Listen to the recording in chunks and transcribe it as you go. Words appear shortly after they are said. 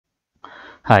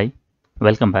Hi,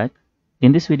 welcome back.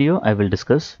 In this video, I will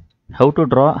discuss how to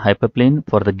draw hyperplane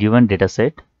for the given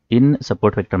dataset in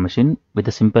support vector machine with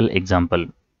a simple example.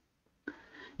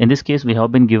 In this case, we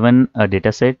have been given a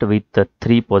dataset with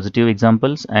 3 positive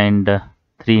examples and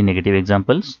 3 negative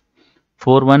examples.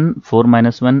 4, 1, 4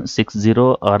 minus 1, 6,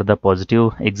 0 are the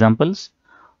positive examples.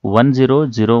 1,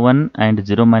 0, 0, 1 and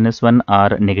 0 minus 1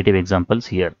 are negative examples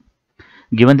here.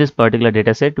 Given this particular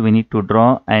dataset, we need to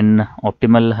draw an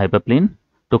optimal hyperplane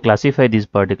to classify these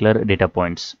particular data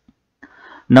points.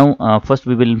 Now, first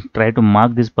we will try to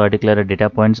mark these particular data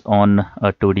points on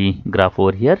a 2D graph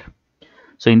over here.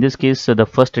 So in this case, the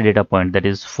first data point, that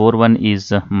is 4, 1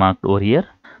 is marked over here.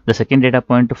 The second data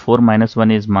point 4 minus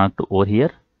 1 is marked over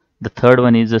here. The third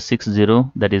one is 6,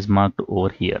 0, that is marked over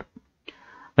here.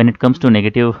 When it comes to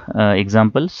negative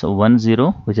examples, 1,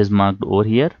 0 which is marked over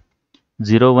here,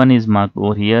 0, 1 is marked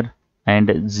over here,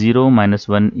 and 0 minus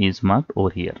 1 is marked over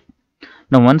here.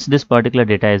 Now once this particular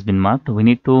data has been marked, we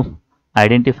need to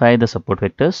identify the support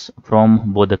vectors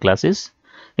from both the classes.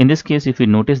 In this case, if we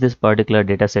notice this particular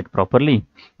data set properly,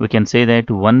 we can say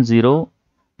that 1, 0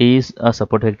 is a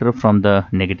support vector from the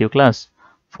negative class.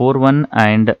 4, 1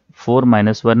 and 4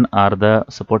 minus 1 are the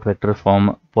support vector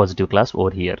from positive class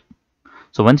over here.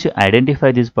 So once you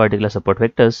identify these particular support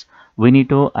vectors, we need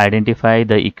to identify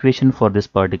the equation for this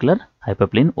particular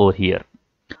hyperplane over here.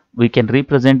 We can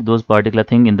represent those particular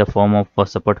thing in the form of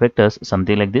support vectors,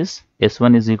 something like this.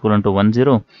 S1 is equal to 1,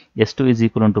 0, S2 is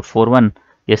equal to 4, 1,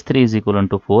 S3 is equal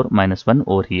to 4 minus 1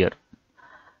 over here.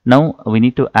 Now we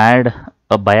need to add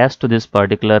a bias to this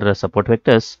particular support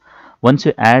vectors. Once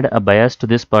you add a bias to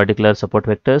this particular support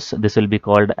vectors, this will be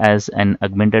called as an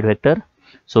augmented vector.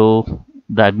 So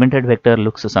the augmented vector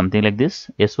looks something like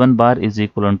this. S1 bar is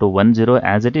equal to 1, 0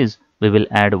 as it is. We will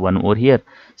add 1 over here.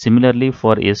 Similarly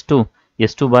for S2,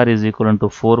 S2 bar is equal to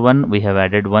 4, 1. We have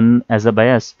added 1 as a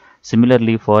bias.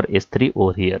 Similarly for S3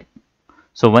 over here.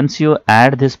 So once you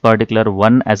add this particular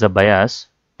 1 as a bias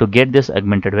to get this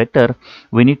augmented vector,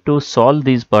 we need to solve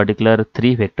these particular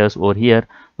 3 vectors over here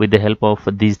with the help of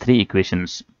these 3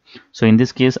 equations. So in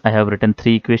this case, I have written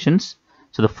 3 equations.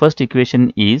 So the first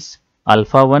equation is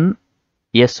alpha 1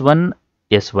 S1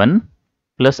 S1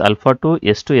 plus alpha 2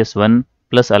 S2 S1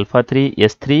 plus alpha 3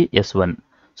 S3 S1.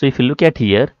 So if you look at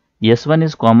here, S1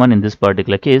 is common in this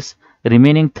particular case.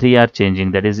 Remaining 3 are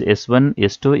changing, that is S1,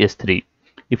 S2, S3.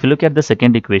 If you look at the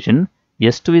second equation,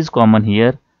 S2 is common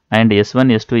here and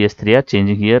S1, S2, S3 are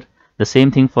changing here. The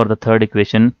same thing for the third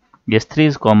equation. S3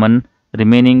 is common,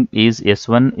 remaining is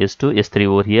S1, S2, S3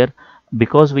 over here.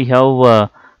 Because we have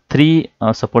 3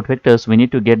 support vectors, we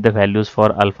need to get the values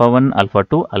for alpha 1, alpha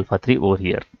 2, alpha 3 over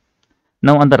here.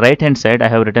 Now on the right hand side, I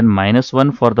have written minus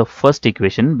 1 for the first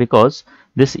equation because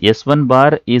this S1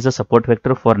 bar is a support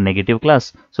vector for negative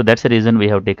class. So that's the reason we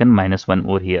have taken minus 1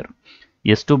 over here.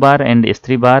 S2 bar and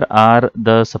S3 bar are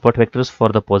the support vectors for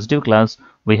the positive class.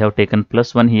 We have taken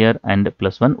plus 1 here and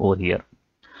plus 1 over here.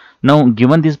 Now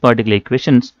given these particular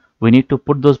equations, we need to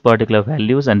put those particular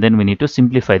values and then we need to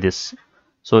simplify this.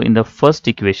 So in the first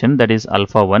equation, that is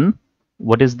alpha 1,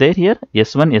 what is there here?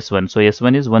 S1, S1. So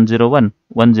S1 is 1, 0, 1,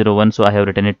 1, 0, 1. So I have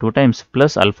written it 2 times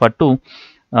plus alpha 2.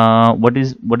 What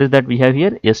is that we have here?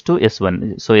 S2,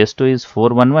 S1. So S2 is 4,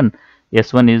 1, 1.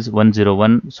 S1 is 1, 0,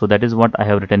 1. So that is what I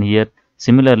have written here.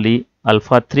 Similarly,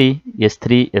 alpha 3,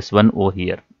 S3, S1 over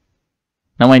here.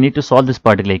 Now I need to solve this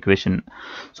particular equation.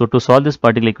 So to solve this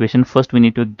particular equation, first we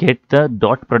need to get the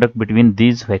dot product between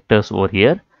these vectors over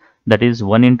here. That is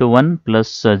 1 into 1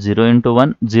 plus 0 into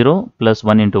 1, 0 plus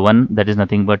 1 into 1, that is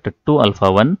nothing but 2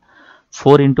 alpha 1.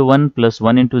 4 into 1 plus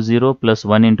 1 into 0 plus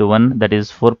 1 into 1, that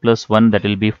is 4 plus 1, that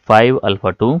will be 5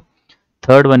 alpha 2.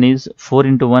 Third one is 4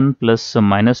 into 1 plus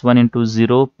minus 1 into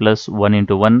 0 plus 1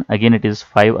 into 1, again it is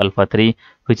 5 alpha 3,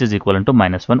 which is equal to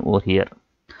minus 1 over here.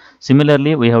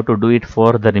 Similarly, we have to do it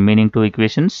for the remaining 2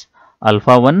 equations.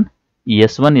 Alpha 1,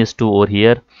 S1, S2 over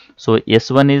here. So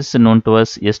S1 is known to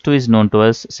us, S2 is known to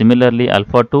us. Similarly,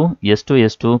 alpha 2, S2,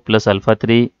 S2 plus alpha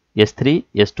 3, S3,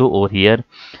 S2 over here,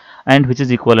 and which is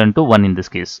equivalent to 1 in this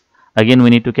case. Again, we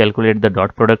need to calculate the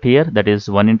dot product here. That is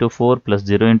 1 into 4 plus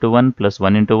 0 into 1 plus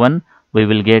 1 into 1. We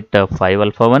will get 5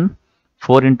 alpha 1.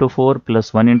 4 into 4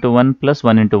 plus 1 into 1 plus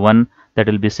 1 into 1. That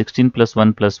will be 16 plus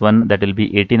 1 plus 1. That will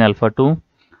be 18 alpha 2.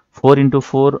 4 into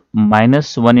 4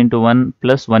 minus 1 into 1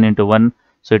 plus 1 into 1.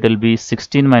 So it will be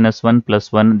 16 minus 1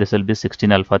 plus 1. This will be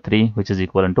 16 alpha 3, which is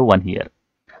equivalent to 1 here.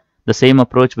 The same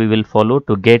approach we will follow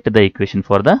to get the equation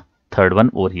for the third one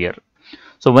over here.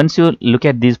 So once you look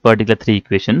at these particular 3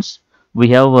 equations, we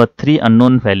have 3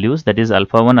 unknown values, that is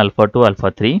alpha 1, alpha 2,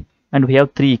 alpha 3, and we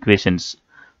have 3 equations.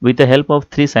 With the help of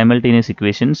three simultaneous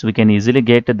equations, we can easily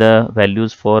get the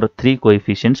values for three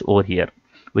coefficients over here.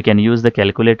 We can use the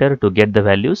calculator to get the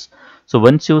values. So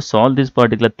once you solve this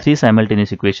particular three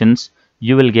simultaneous equations,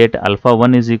 you will get alpha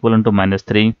 1 is equal to minus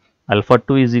 3, alpha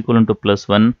 2 is equal to plus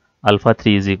 1, alpha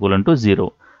 3 is equal to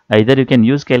 0. Either you can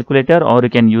use calculator or you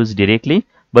can use directly,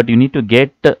 but you need to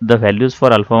get the values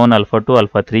for alpha 1, alpha 2,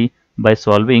 alpha 3 by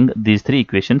solving these three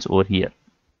equations over here.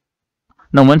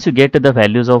 Now once you get the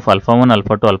values of alpha 1,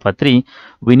 alpha 2, alpha 3,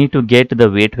 we need to get the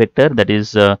weight vector, that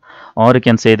is or you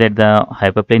can say that the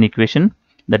hyperplane equation,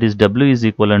 that is W is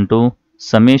equal to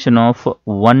summation of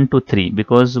 1 to 3,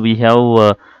 because we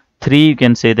have 3, you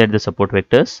can say that the support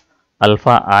vectors,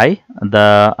 alpha I,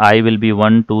 the I will be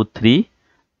 1, 2, 3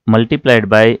 multiplied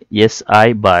by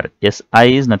Si bar.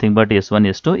 Si is nothing but S1,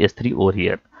 S2, S3 over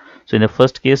here. So in the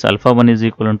first case, alpha 1 is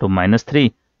equal to minus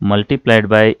 3 multiplied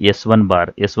by S1 bar.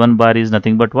 S1 bar is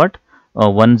nothing but what?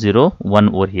 1, 0,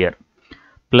 1 over here.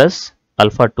 Plus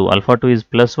alpha 2. Alpha 2 is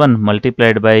plus 1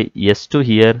 multiplied by S2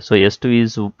 here. So S2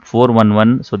 is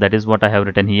 411. So that is what I have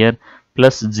written here.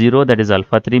 Plus 0, that is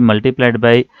alpha 3 multiplied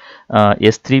by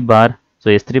S3 bar. So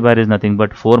S3 bar is nothing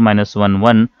but 4 minus 1,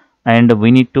 1. And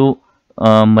we need to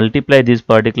multiply this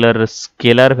particular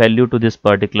scalar value to this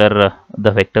particular the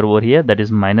vector over here, that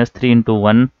is minus 3 into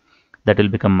 1, that will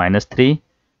become minus 3,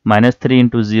 minus 3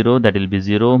 into 0, that will be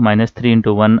 0, minus 3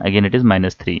 into 1, again it is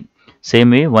minus 3.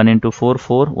 Same way, 1 into 4,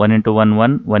 4, 1 into 1,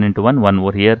 1, 1 into 1, 1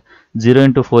 over here, 0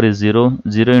 into 4 is 0,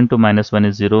 0 into minus 1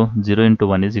 is 0, 0 into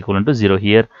 1 is equal to 0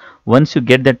 here. Once you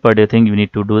get that particular thing, you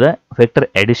need to do the vector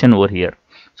addition over here.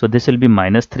 So this will be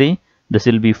minus 3, this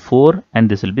will be 4, and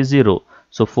this will be 0.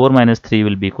 So 4 minus 3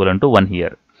 will be equal to 1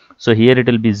 here. So here it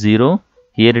will be 0,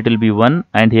 here it will be 1,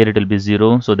 and here it will be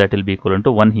 0. So that will be equal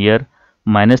to 1 here.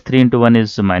 Minus 3 into 1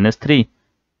 is minus 3,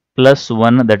 plus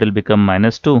 1, that will become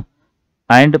minus 2,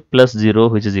 and plus 0,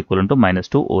 which is equal to minus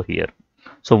 2 over here.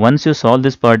 So once you solve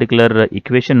this particular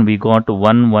equation, we got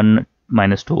 1, 1,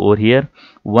 minus 2 over here.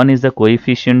 1 is the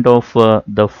coefficient of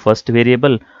the first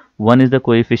variable, 1 is the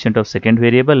coefficient of second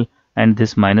variable, and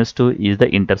this minus 2 is the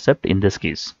intercept in this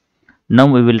case. Now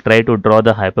we will try to draw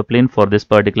the hyperplane for this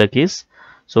particular case.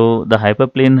 So the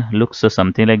hyperplane looks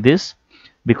something like this.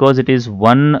 Because it is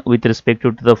 1 with respect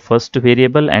to the first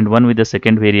variable and 1 with the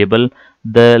second variable,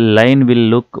 the line will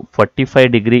look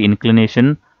 45-degree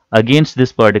inclination against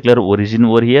this particular origin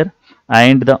over here,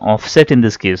 and the offset in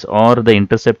this case, or the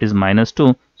intercept, is minus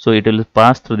 2. So it will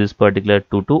pass through this particular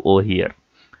 2 to over here.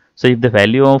 So if the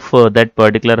value of that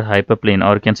particular hyperplane,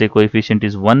 or you can say coefficient,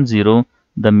 is 1, 0,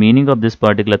 the meaning of this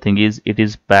particular thing is it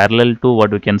is parallel to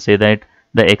what we can say that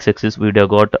the x-axis we would have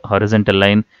got horizontal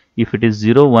line. If it is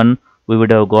 0, 1, we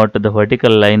would have got the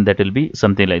vertical line, that will be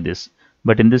something like this.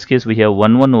 But in this case we have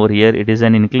 1, 1 over here. It is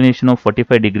an inclination of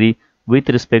 45-degree with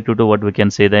respect to what we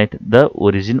can say that the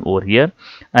origin over here,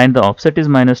 and the offset is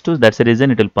minus 2. That's the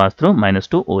reason it will pass through minus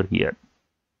 2 over here.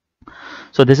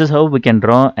 So this is how we can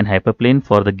draw an hyperplane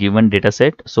for the given data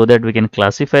set, so that we can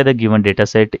classify the given data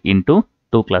set into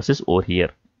two classes over here.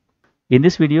 In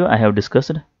this video I have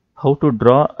discussed how to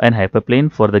draw an hyperplane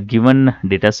for the given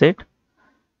data set.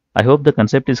 I hope the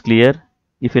concept is clear.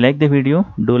 If you like the video,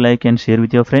 do like and share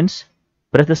with your friends.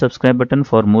 Press the subscribe button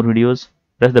for more videos.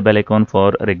 Press the bell icon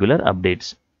for regular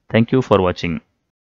updates. Thank you for watching.